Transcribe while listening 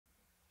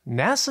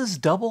NASA's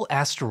Double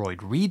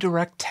Asteroid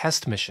Redirect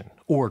Test Mission,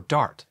 or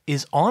DART,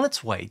 is on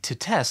its way to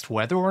test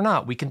whether or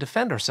not we can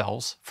defend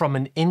ourselves from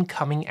an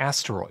incoming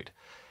asteroid.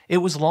 It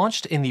was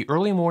launched in the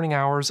early morning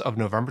hours of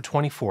November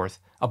 24th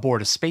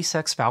aboard a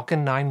SpaceX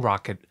Falcon 9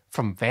 rocket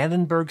from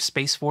Vandenberg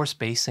Space Force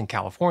Base in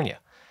California.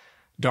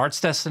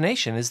 DART's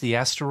destination is the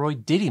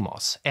asteroid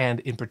Didymos, and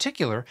in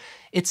particular,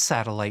 its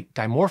satellite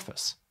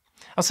Dimorphos.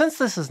 Now, since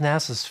this is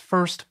NASA's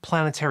first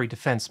planetary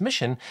defense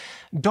mission,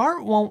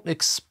 DART won't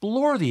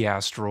explore the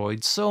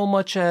asteroid so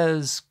much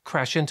as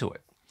crash into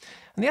it.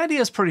 And the idea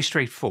is pretty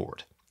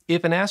straightforward.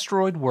 If an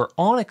asteroid were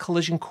on a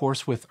collision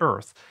course with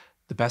Earth,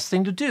 the best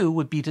thing to do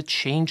would be to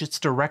change its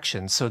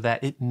direction so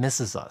that it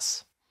misses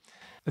us.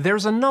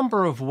 There's a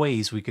number of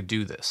ways we could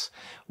do this.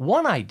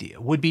 One idea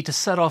would be to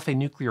set off a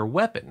nuclear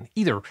weapon,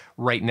 either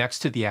right next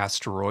to the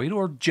asteroid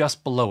or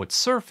just below its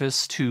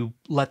surface to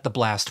let the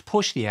blast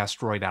push the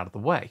asteroid out of the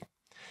way.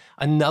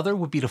 Another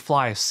would be to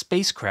fly a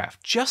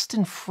spacecraft just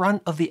in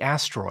front of the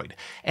asteroid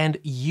and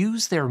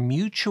use their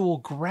mutual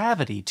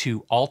gravity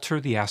to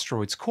alter the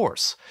asteroid's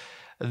course.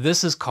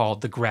 This is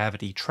called the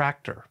gravity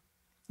tractor.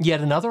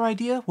 Yet another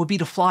idea would be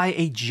to fly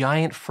a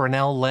giant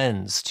Fresnel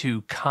lens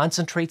to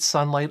concentrate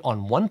sunlight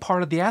on one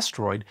part of the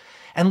asteroid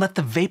and let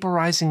the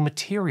vaporizing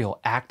material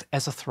act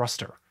as a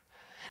thruster.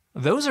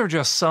 Those are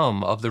just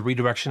some of the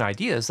redirection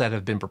ideas that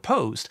have been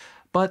proposed,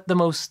 but the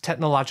most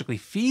technologically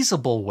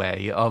feasible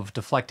way of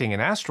deflecting an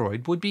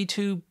asteroid would be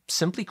to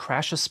simply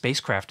crash a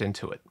spacecraft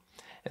into it.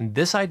 And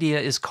this idea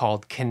is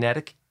called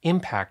kinetic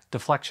impact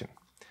deflection.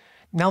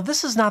 Now,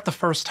 this is not the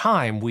first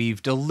time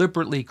we've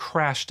deliberately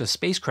crashed a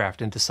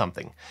spacecraft into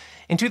something.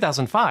 In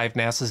 2005,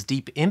 NASA's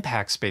Deep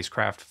Impact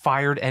spacecraft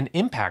fired an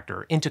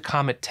impactor into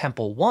Comet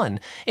Tempel 1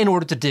 in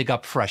order to dig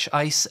up fresh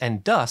ice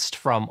and dust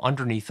from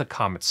underneath the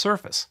comet's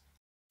surface.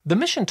 The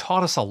mission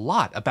taught us a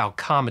lot about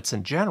comets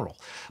in general,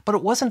 but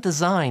it wasn't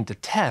designed to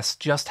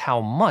test just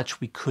how much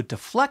we could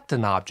deflect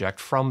an object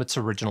from its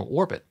original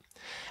orbit.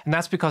 And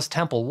that's because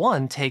Tempel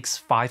 1 takes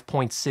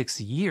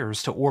 5.6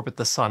 years to orbit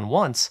the Sun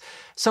once,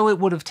 so it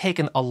would have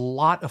taken a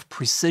lot of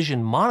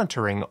precision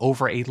monitoring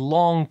over a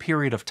long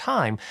period of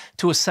time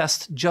to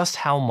assess just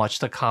how much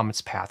the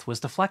comet's path was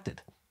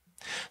deflected.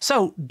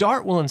 So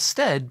DART will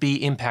instead be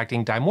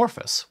impacting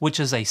Dimorphos, which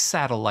is a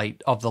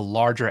satellite of the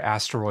larger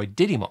asteroid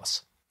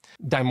Didymos.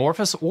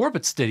 Dimorphos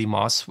orbits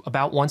Didymos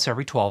about once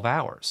every 12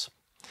 hours.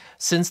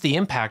 Since the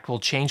impact will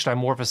change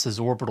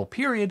Dimorphos' orbital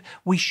period,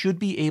 we should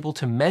be able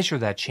to measure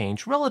that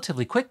change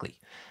relatively quickly.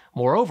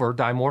 Moreover,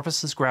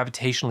 Dimorphos is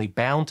gravitationally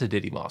bound to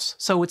Didymos,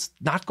 so it's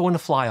not going to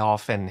fly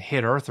off and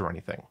hit Earth or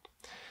anything.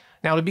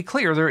 Now, to be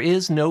clear, there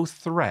is no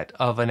threat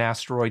of an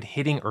asteroid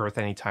hitting Earth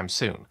anytime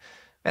soon.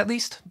 At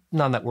least,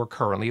 none that we're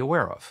currently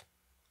aware of.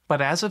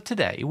 But as of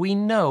today, we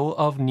know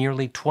of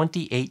nearly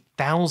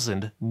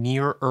 28,000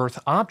 near-Earth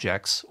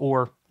objects,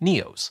 or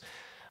NEOs.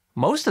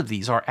 Most of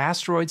these are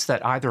asteroids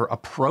that either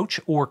approach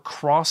or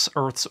cross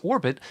Earth's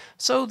orbit,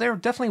 so they're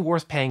definitely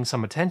worth paying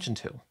some attention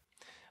to.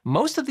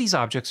 Most of these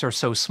objects are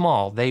so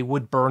small they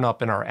would burn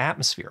up in our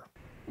atmosphere.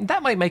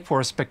 That might make for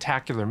a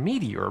spectacular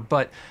meteor,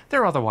 but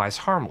they're otherwise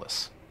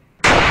harmless.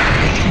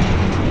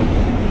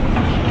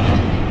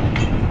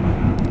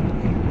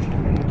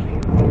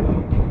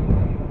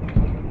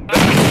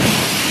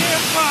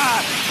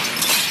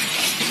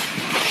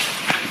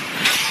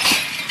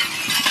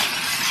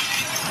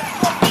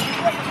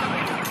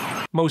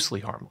 Mostly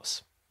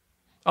harmless.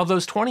 Of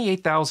those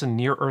 28,000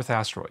 near-Earth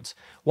asteroids,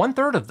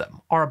 1/3 of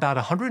them are about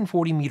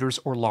 140 meters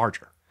or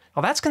larger.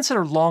 Now that's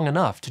considered long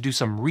enough to do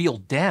some real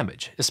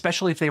damage,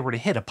 especially if they were to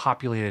hit a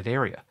populated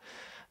area.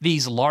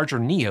 These larger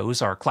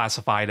NEOs are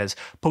classified as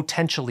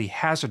potentially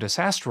hazardous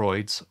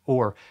asteroids,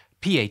 or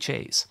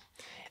PHAs.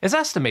 It's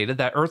estimated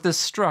that Earth is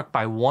struck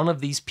by one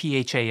of these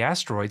PHA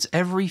asteroids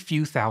every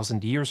few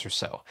thousand years or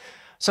so.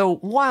 So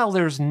while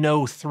there's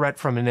no threat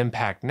from an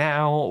impact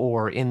now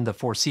or in the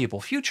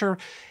foreseeable future,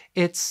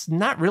 it's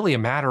not really a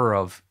matter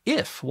of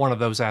if one of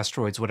those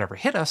asteroids would ever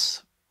hit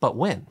us, but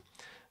when.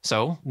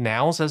 So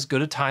now's as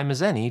good a time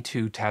as any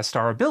to test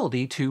our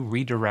ability to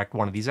redirect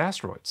one of these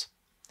asteroids.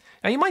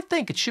 Now you might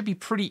think it should be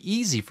pretty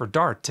easy for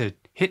DART to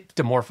hit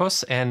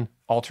Dimorphos and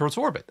alter its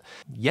orbit.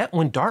 Yet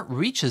when DART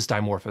reaches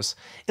Dimorphos,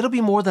 it'll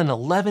be more than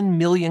 11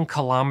 million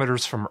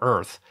kilometers from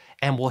Earth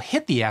and will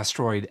hit the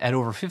asteroid at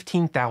over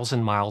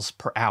 15,000 miles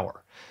per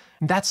hour.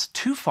 That's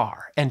too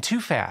far and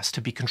too fast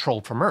to be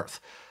controlled from Earth,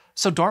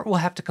 so DART will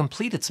have to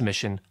complete its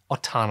mission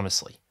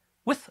autonomously,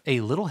 with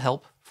a little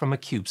help from a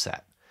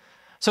CubeSat.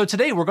 So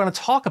today we're going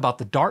to talk about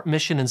the DART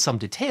mission in some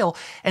detail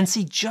and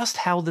see just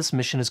how this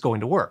mission is going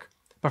to work.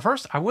 But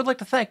first, I would like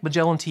to thank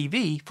Magellan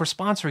TV for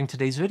sponsoring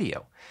today's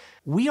video.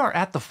 We are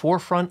at the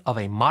forefront of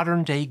a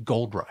modern-day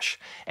gold rush,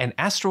 and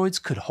asteroids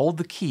could hold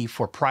the key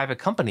for private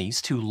companies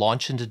to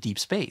launch into deep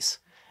space.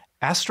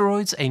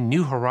 Asteroids: A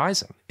New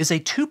Horizon is a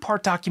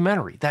two-part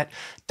documentary that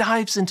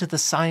dives into the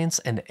science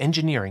and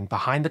engineering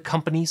behind the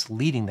companies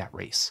leading that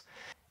race.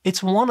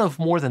 It's one of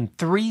more than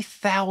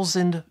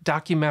 3,000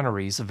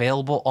 documentaries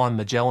available on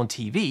Magellan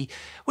TV,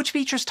 which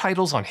features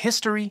titles on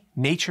history,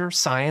 nature,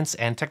 science,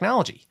 and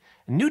technology.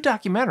 New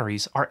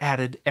documentaries are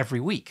added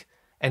every week.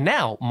 And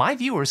now, my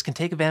viewers can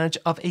take advantage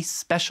of a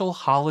special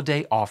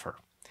holiday offer.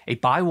 A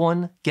buy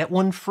one, get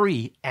one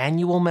free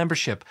annual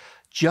membership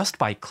just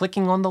by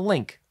clicking on the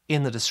link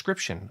in the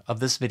description of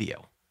this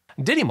video.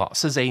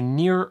 Didymos is a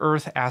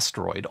near-Earth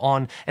asteroid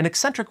on an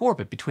eccentric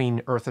orbit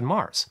between Earth and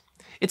Mars.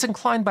 It's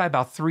inclined by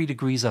about 3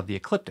 degrees of the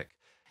ecliptic.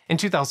 In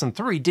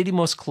 2003,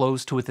 Didymos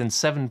closed to within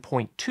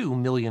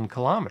 7.2 million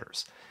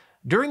kilometers.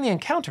 During the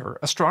encounter,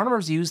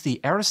 astronomers used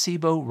the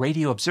Arecibo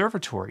Radio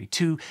Observatory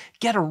to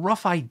get a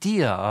rough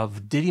idea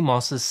of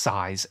Didymos'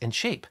 size and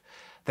shape.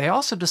 They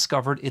also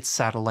discovered its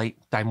satellite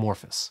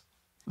Dimorphos.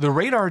 The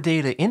radar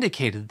data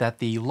indicated that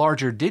the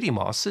larger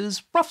Didymos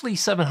is roughly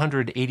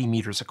 780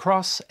 meters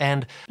across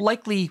and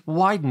likely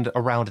widened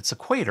around its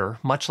equator,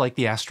 much like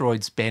the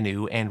asteroids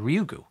Bennu and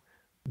Ryugu.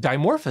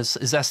 Dimorphos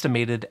is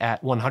estimated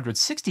at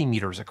 160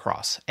 meters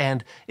across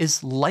and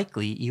is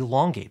likely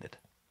elongated.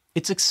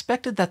 It's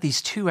expected that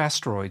these two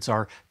asteroids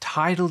are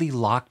tidally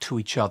locked to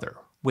each other,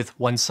 with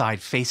one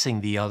side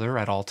facing the other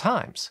at all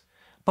times.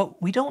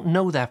 But we don't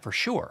know that for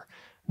sure,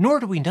 nor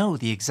do we know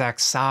the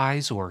exact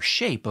size or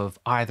shape of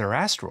either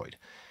asteroid.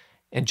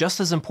 And just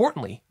as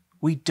importantly,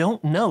 we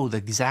don't know the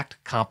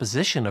exact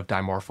composition of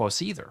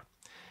Dimorphos either.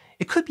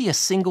 It could be a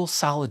single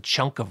solid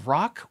chunk of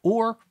rock,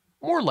 or,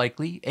 more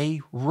likely,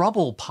 a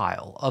rubble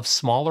pile of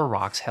smaller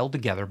rocks held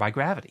together by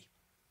gravity.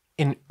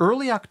 In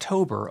early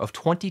October of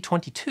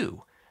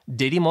 2022,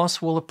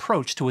 Didymos will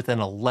approach to within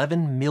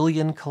 11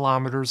 million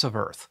kilometers of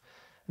Earth.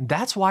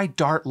 That's why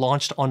DART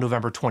launched on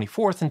November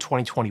 24th in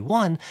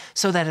 2021,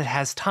 so that it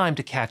has time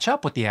to catch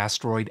up with the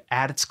asteroid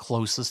at its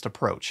closest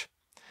approach.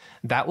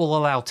 That will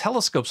allow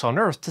telescopes on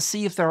Earth to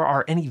see if there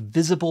are any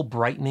visible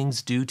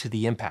brightenings due to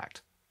the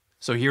impact.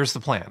 So here's the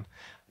plan.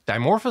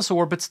 Dimorphos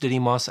orbits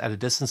Didymos at a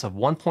distance of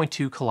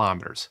 1.2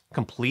 kilometers,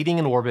 completing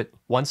an orbit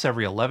once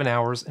every 11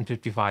 hours and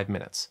 55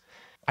 minutes.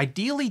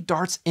 Ideally,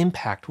 DART's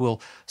impact will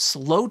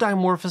slow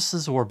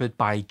Dimorphos' orbit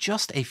by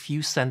just a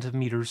few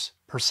centimeters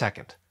per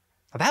second.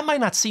 Now, that might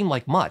not seem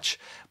like much,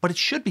 but it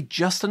should be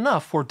just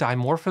enough for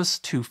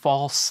Dimorphos to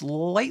fall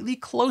slightly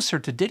closer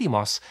to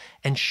Didymos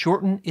and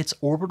shorten its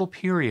orbital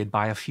period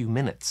by a few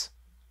minutes.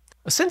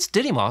 Since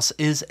Didymos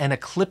is an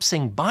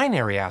eclipsing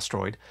binary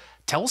asteroid,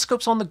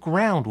 telescopes on the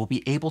ground will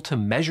be able to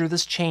measure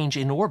this change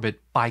in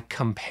orbit by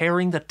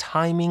comparing the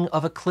timing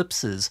of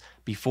eclipses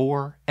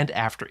before and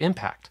after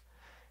impact.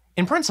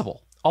 In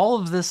principle, all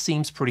of this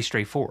seems pretty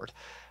straightforward.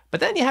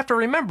 But then you have to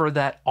remember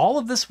that all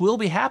of this will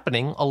be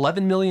happening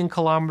 11 million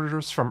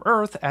kilometers from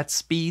Earth at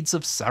speeds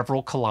of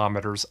several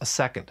kilometers a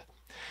second.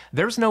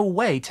 There's no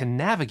way to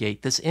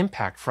navigate this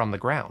impact from the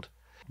ground.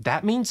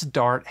 That means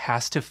DART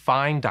has to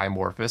find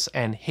Dimorphos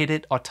and hit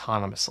it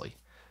autonomously.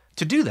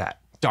 To do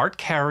that, DART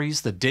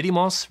carries the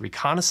Didymos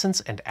Reconnaissance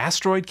and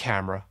Asteroid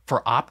Camera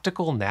for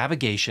Optical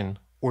Navigation,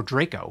 or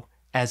DRACO,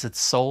 as its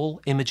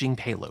sole imaging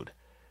payload.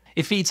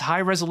 It feeds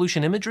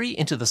high-resolution imagery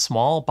into the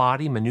Small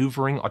Body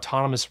Maneuvering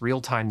Autonomous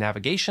Real-Time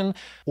Navigation,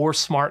 or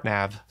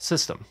SmartNav,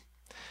 system.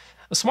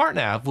 A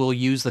SmartNav will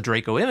use the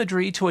DRACO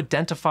imagery to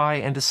identify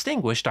and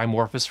distinguish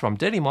Dimorphos from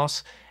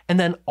Didymos,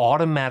 and then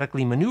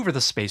automatically maneuver the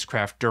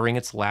spacecraft during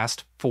its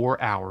last 4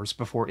 hours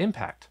before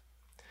impact.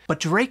 But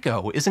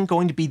DRACO isn't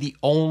going to be the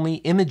only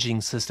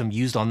imaging system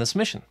used on this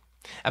mission.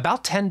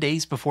 About 10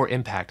 days before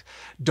impact,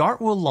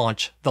 DART will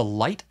launch the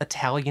Light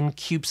Italian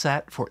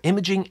CubeSat for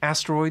Imaging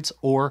Asteroids,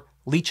 or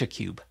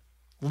LICIACube.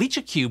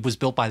 LICIACube was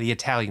built by the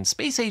Italian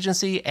Space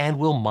Agency and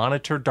will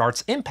monitor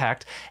DART's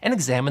impact and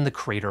examine the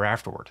crater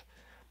afterward.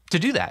 To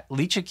do that,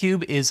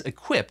 LICIACube is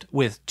equipped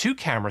with 2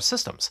 camera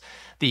systems,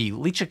 the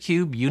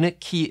LICIACube Unit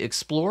Key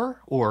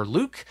Explorer, or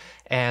LUKE,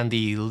 and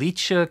the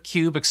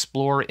LICIACube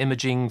Explorer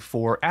Imaging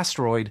for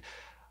Asteroid,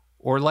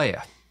 or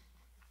LEIA.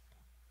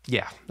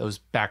 Yeah, those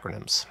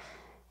backronyms.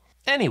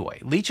 Anyway,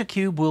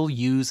 LICIACube will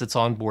use its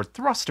onboard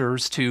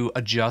thrusters to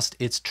adjust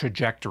its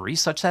trajectory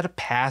such that it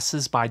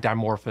passes by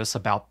Dimorphos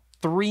about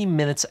 3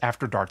 minutes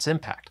after DART's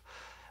impact.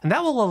 And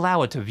that will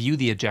allow it to view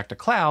the ejecta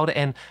cloud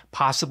and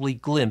possibly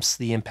glimpse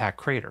the impact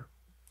crater.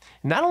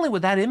 Not only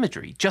would that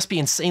imagery just be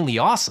insanely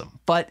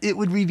awesome, but it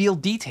would reveal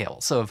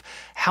details of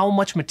how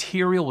much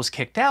material was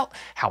kicked out,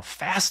 how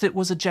fast it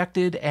was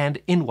ejected,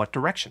 and in what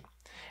direction.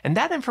 And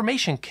that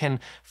information can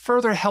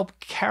further help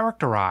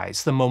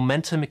characterize the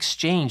momentum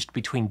exchanged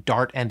between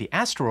DART and the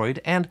asteroid,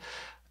 and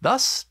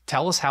thus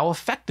tell us how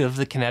effective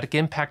the kinetic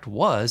impact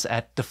was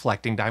at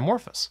deflecting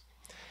Dimorphos.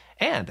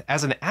 And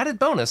as an added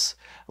bonus,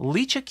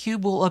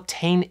 LICIACube will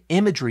obtain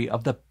imagery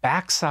of the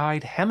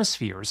backside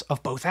hemispheres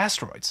of both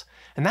asteroids,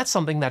 and that's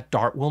something that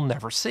DART will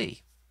never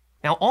see.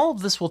 Now, all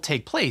of this will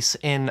take place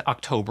in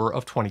October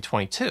of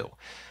 2022.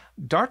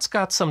 DART's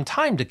got some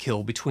time to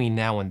kill between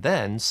now and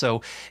then,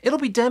 so it'll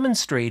be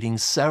demonstrating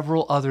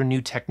several other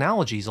new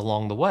technologies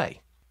along the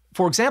way.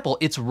 For example,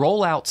 its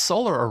rollout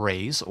solar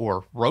arrays,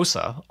 or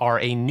ROSA, are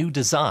a new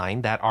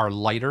design that are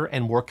lighter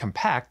and more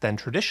compact than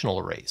traditional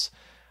arrays.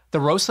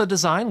 The ROSA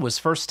design was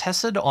first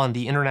tested on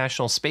the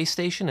International Space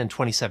Station in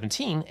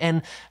 2017,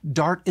 and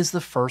DART is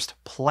the first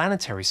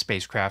planetary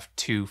spacecraft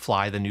to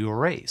fly the new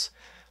arrays.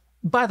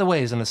 By the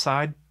way, as an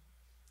aside,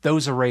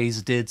 those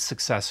arrays did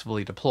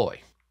successfully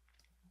deploy.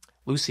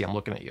 Lucy, I'm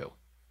looking at you.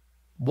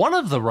 One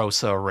of the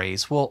ROSA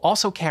arrays will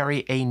also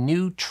carry a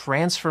new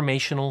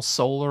transformational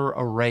solar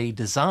array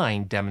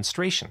design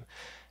demonstration.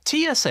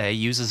 TSA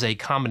uses a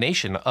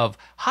combination of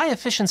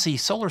high-efficiency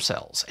solar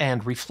cells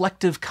and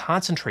reflective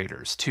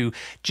concentrators to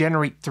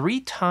generate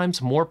 3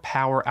 times more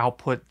power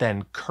output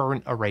than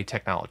current array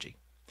technology.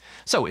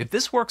 So if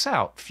this works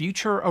out,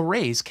 future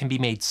arrays can be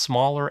made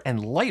smaller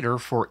and lighter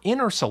for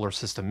inner solar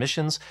system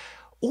missions,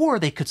 or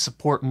they could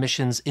support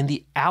missions in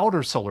the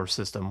outer solar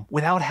system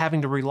without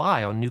having to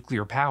rely on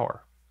nuclear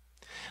power.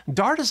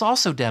 DART is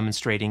also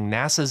demonstrating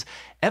NASA's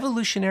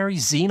Evolutionary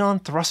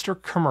Xenon Thruster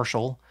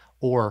Commercial,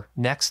 or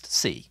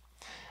NEXT-C.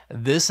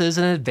 This is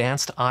an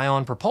advanced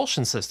ion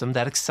propulsion system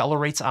that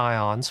accelerates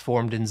ions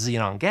formed in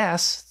xenon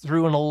gas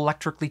through an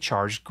electrically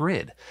charged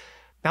grid.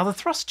 Now, the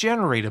thrust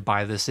generated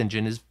by this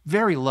engine is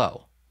very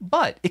low,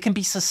 but it can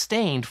be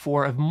sustained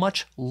for a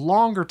much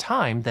longer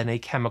time than a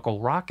chemical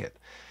rocket.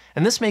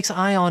 And this makes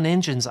ion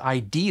engines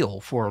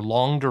ideal for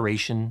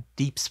long-duration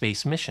deep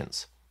space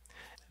missions.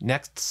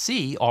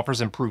 NEXT-C offers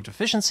improved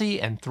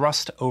efficiency and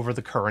thrust over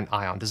the current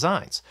ion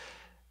designs.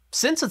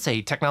 Since it's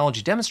a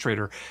technology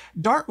demonstrator,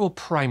 DART will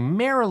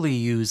primarily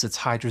use its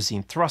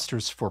hydrazine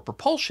thrusters for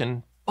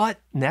propulsion, but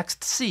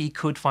NEXT-C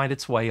could find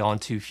its way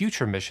onto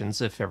future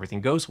missions if everything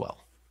goes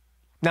well.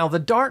 Now, the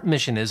DART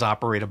mission is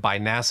operated by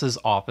NASA's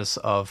Office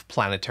of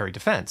Planetary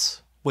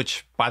Defense,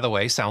 which, by the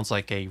way, sounds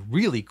like a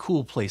really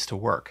cool place to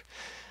work.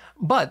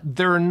 But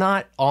they're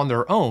not on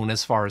their own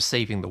as far as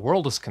saving the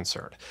world is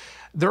concerned.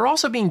 They're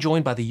also being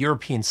joined by the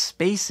European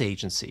Space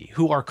Agency,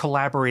 who are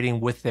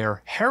collaborating with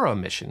their Hera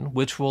mission,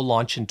 which will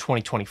launch in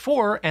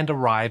 2024 and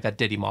arrive at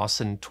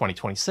Didymos in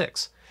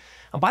 2026.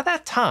 And by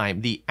that time,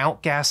 the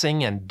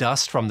outgassing and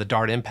dust from the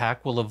DART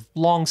impact will have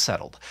long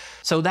settled,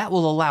 so that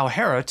will allow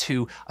Hera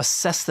to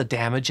assess the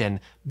damage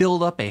and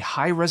build up a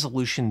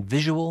high-resolution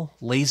visual,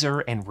 laser,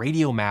 and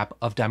radio map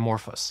of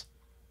Dimorphos.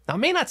 Now, it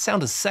may not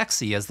sound as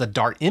sexy as the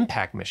DART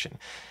impact mission,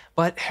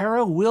 but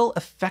Hera will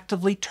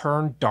effectively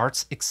turn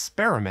DART's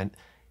experiment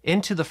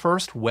into the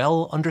first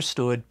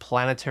well-understood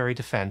planetary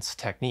defense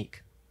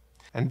technique.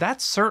 And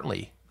that's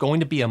certainly going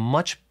to be a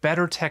much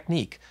better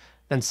technique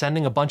than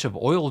sending a bunch of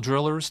oil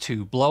drillers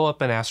to blow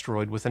up an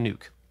asteroid with a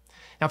nuke.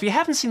 Now, if you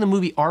haven't seen the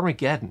movie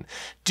Armageddon,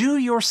 do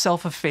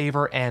yourself a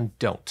favor and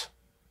don't.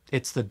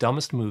 It's the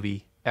dumbest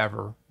movie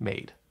ever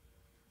made.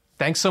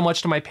 Thanks so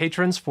much to my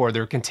patrons for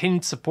their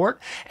continued support,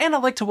 and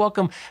I'd like to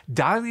welcome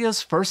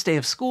Dahlia's First Day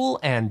of School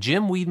and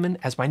Jim Weedman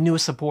as my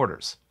newest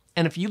supporters.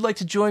 And if you'd like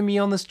to join me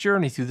on this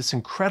journey through this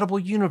incredible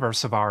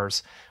universe of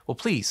ours, well,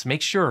 please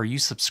make sure you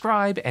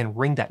subscribe and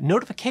ring that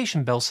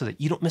notification bell so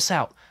that you don't miss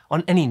out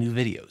on any new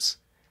videos.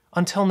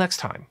 Until next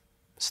time,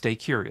 stay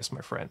curious,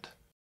 my friend.